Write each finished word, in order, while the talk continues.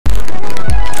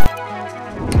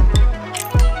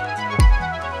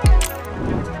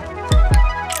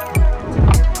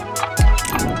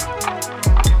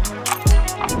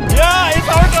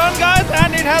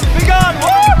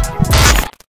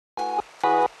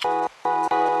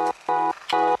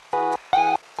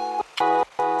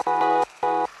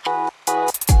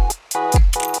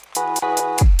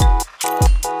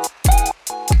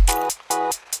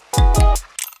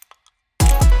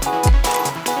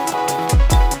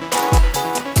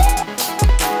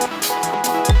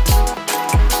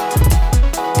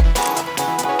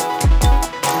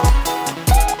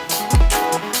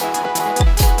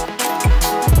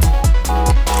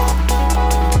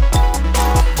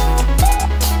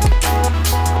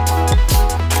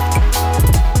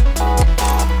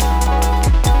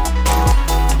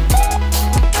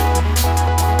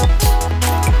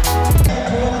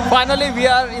we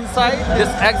are inside this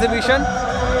exhibition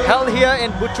held here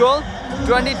in Butwal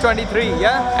 2023,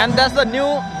 yeah? And that's the new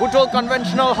Butwal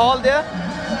Conventional Hall there.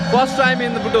 First time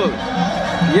in the Butwal.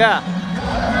 Yeah.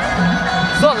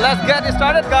 So let's get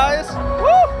started, guys.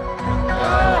 Woo!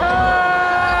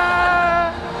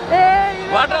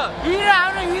 What a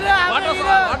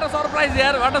surprise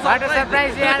here! What a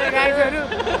surprise here, guys!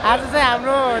 आज चाहिँ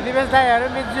हाम्रो दिपेश दाइहरु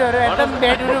मिजुहरु एकदम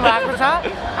भेट हुनु भएको छ।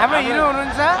 हाम्रो हिरो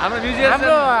हुनुहुन्छ। हाम्रो म्युजिशियन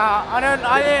हाम्रो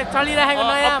अहिले चलिरहेको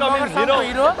नयाँ मगरसँगको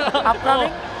हिरो अपकमिङ।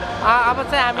 अब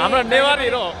चाहिँ हामी हाम्रो नेवर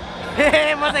हिरो।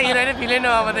 म चाहिँ हिरो नै फिलै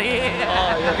नभएदेखि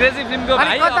क्रेजी फिल्मको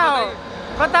भाइ।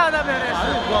 कता हो तपाईहरु?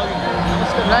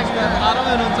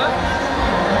 आरामै हुनुहुन्छ?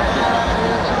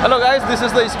 Hello guys, this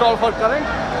is the stall for current.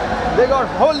 They got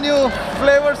whole new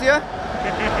flavors here.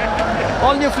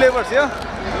 All new flavors here.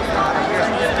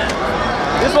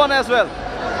 This one as well.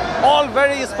 All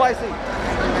very spicy.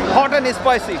 Hot and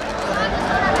spicy.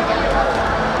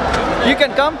 You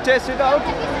can come taste it out.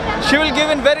 She will give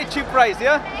in very cheap price,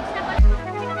 yeah?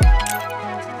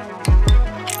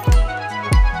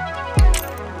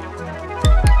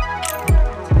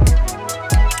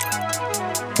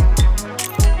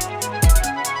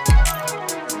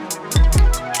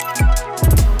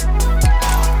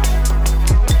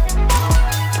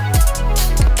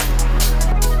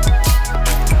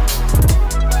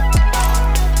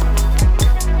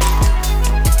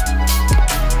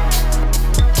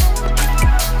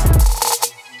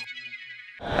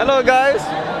 Hello guys,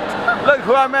 look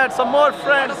who I met, some more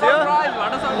friends here.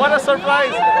 What a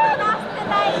surprise!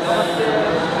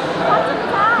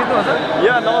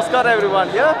 Yeah, namaskar everyone.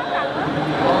 Yeah,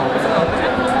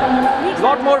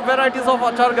 lot more varieties of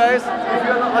achar, guys. If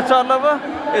you are an achar lover,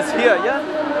 it's here. Yeah.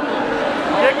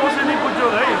 Cake also ni kuch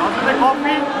hai. Aapne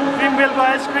coffee, cream milk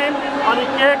ice cream, ani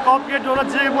cake, cupcake jola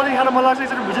je pani khana man lagcha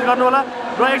यसरी visit गर्नु होला.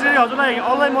 र एकचोटी हजुरलाई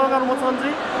online मगाउन गर्न मन छ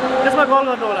भने त्यसमा कल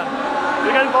गर्नु होला.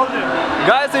 You can call them.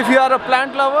 Guys, if you are a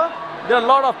plant lover, there are a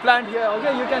lot of plant here.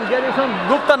 Okay, you can get it from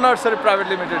Gupta Nursery Private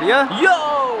Limited. Yeah. Yo.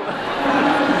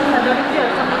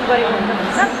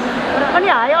 अनि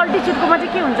हाई अल्टिट्युडकोमा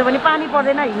चाहिँ के हुन्छ भने पानी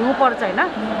पर्दैन, हिउँ पर्छ हैन।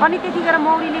 अनि त्यतिखेर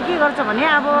मौरीले के गर्छ भने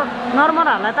अब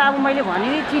नर्मलहरुलाई त अब मैले भने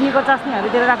नि चिनीको चास्नीहरु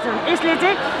दिएर राख्छ भने यसले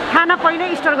चाहिँ खाना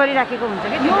पहिल्यै स्टोर गरिराखेको हुन्छ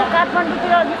के। यो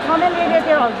काठमाडौँतिर ठमेल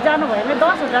एरियातिर जानु भयो भने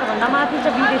 10,000 भन्दा माथि छ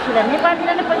विदेशीलाई,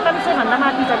 नेपालीलाई नै 4500 भन्दा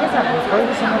माथि छ के सर।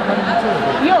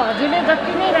 यो हजुरले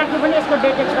जति नै राखे पनि यसको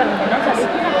डेट एक्सपायर हुँदैन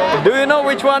sir. Do you know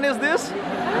which one is this?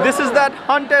 This is that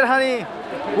hunted honey,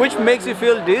 which makes you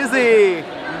feel dizzy.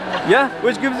 Yeah,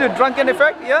 which gives you drunken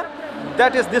effect. Yeah,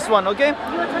 that is this one. Okay,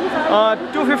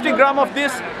 250 gram of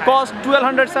this costs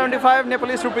 1275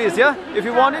 Nepalese rupees. Yeah, if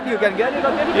you want it, you can get it.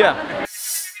 Okay? Yeah.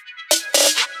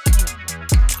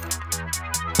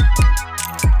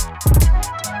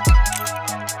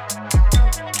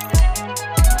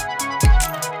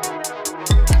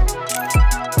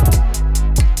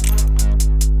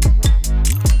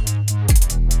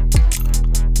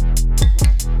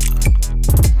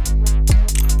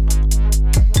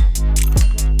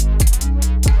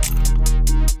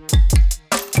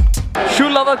 Shoe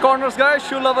lover corners, guys.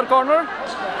 Shoe lover corner,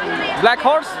 Black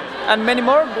Horse, and many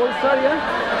more. Gold Star, yeah.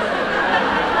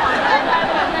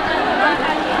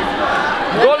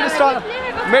 Gold Star,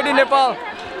 made in Nepal.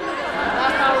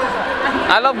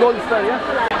 I love Gold Star, yeah.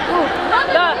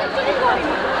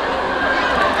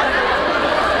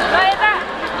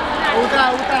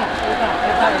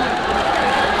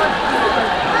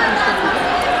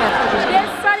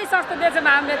 सस्तो बेच्छ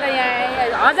हामीले त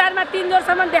यहाँ 1000 मा 3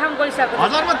 जोरसम्म देखाउन गइसक्यो।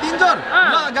 1000 मा 3 जोर?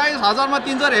 ल गाइस 1000 मा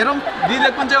 3 जोर हेरौँ। दिदीले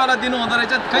कुन चाहिँ वाला दिनु हुँदो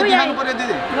रहेछ? खै देखाउनु पर्यो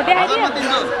दिदी। 1000 मा 3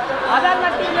 जोर। 1000 मा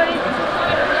 3 जोडी।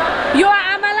 यो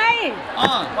आमालाई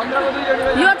 15 को 2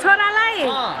 जोडी। यो छोरालाई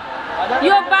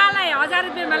यो बालाई 1000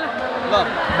 रुपैयाँमा ल।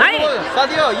 है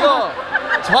साथी हो यो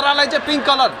छोरालाई चाहिँ पिंक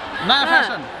कलर नयाँ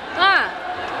फ्यासन।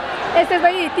 यस्तै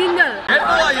भाइ 3 जोर।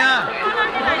 हेर्नु ल यहाँ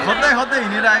खोज्दै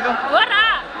हिँडिरहेको। हो र।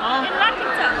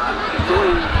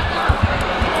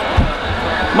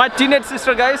 My teenage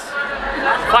sister, guys,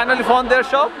 finally found their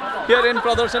shop here in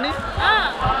Pradarshani.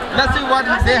 Let's see what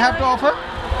they have to offer.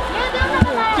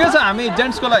 के छ हामी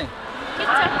जेन्ट्स को लागि?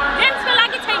 जेन्ट्स को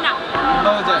लागि छैन।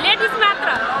 लेडिज मात्र।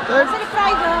 कसरी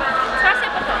प्राइस हो?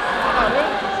 650।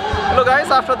 Hello guys,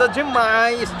 after the gym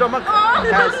my stomach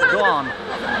has gone.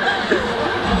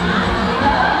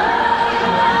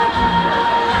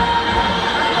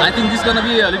 I think this is gonna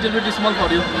be a little bit small for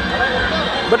you,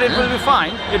 but it will be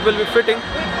fine. It will be fitting.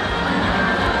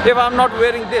 If I'm not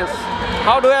wearing this,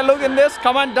 how do I look in this?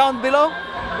 Comment down below.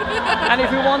 And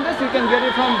if you want this, you can get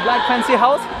it from Black Fancy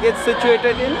House. It's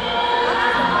situated in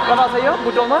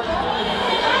Butwal.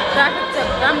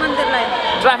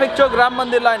 Traffic Chowk Ram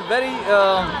Mandir line. Very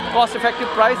cost effective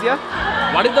price, yeah.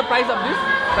 What is the price of this?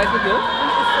 Price of yours?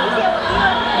 What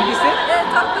did you say?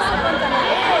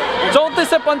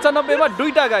 3495 मा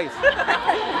दुईटा guys.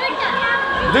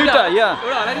 दुईटा, yeah.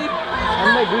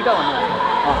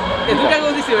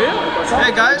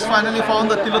 Hey guys, finally found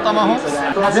the Tilotama homes.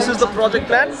 This is the project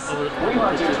plan.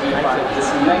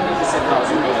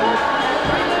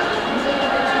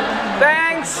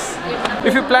 Thanks.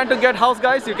 If you plan to get house,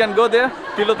 guys, you can go there.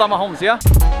 Tilotama homes, yeah.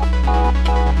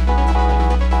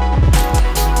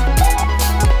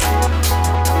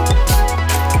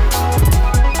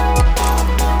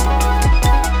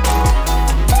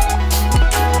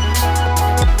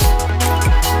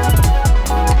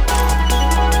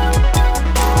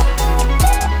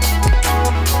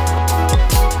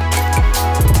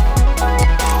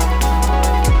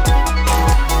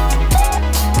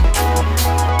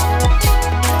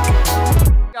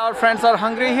 Our friends are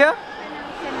hungry here.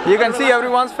 You can see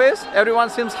everyone's face. Everyone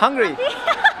seems hungry.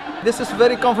 This is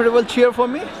very comfortable chair for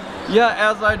me. Yeah,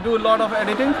 as I do a lot of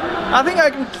editing. I think I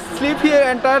can sleep here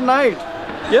entire night.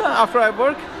 Yeah, after I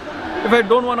work. If I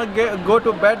don't want to go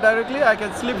to bed directly, I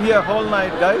can sleep here whole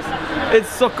night, guys. It's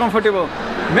so comfortable.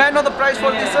 May I know the price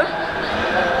for this, sir?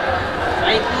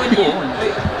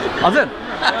 Hazur?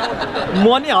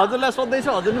 Money hazurलाई सोध्दै छ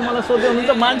हजुरले मलाई सोध्दै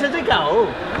हुनुहुन्छ मान्छे चाहिँ कहाँ हो?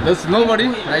 There's nobody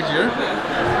right here.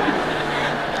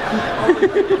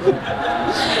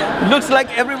 Looks like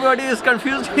everybody is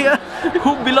confused here.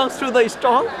 Who belongs to the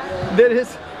stall? There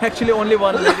is actually only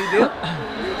one lady there.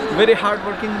 Very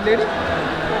hard-working lady.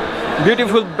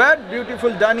 Beautiful bed,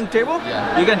 beautiful dining table.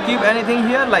 You can keep anything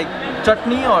here like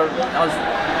chutney or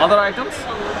other items,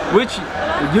 which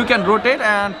you can rotate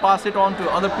and pass it on to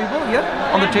other people here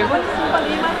on the table.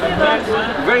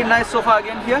 Very nice sofa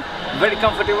again here. Very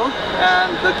comfortable,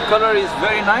 and the color is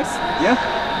very nice. Yeah.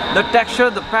 The texture,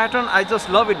 the pattern, I just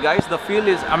love it, guys. The feel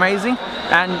is amazing,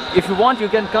 and if you want, you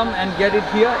can come and get it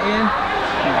here in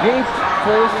Gate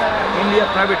Force India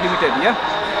Private Limited. Yeah,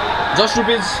 Just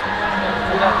rupees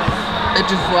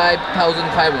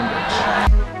 85,500.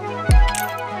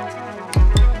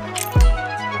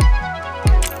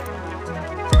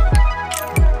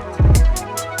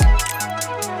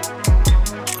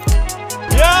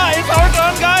 yeah, it's our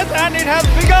turn, guys, and it has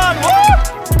begun. Woo!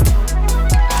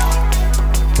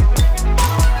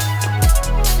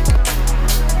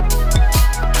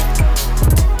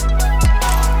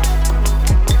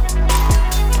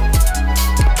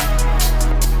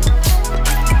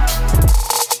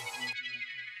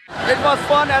 It was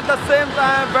fun at the same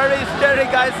time, very scary,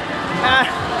 guys, and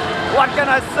what can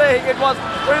I say, it was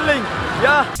thrilling,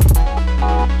 yeah.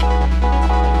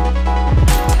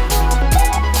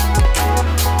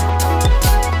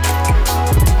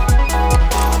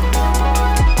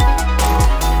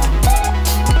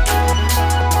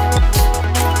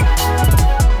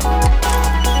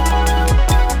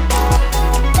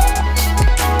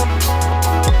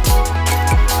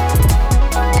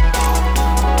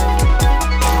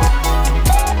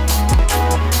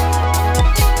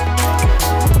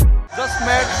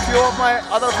 My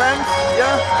other friends,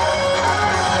 yeah.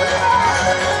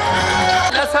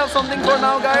 Let's have something for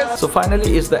now, guys. So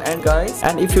finally it's the end, guys,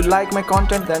 and if you like my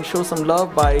content, then show some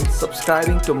love by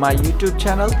subscribing to my YouTube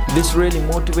channel. This really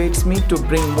motivates me to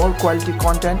bring more quality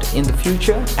content in the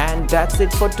future. And that's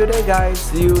it for today, guys.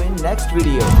 See you in next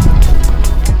video.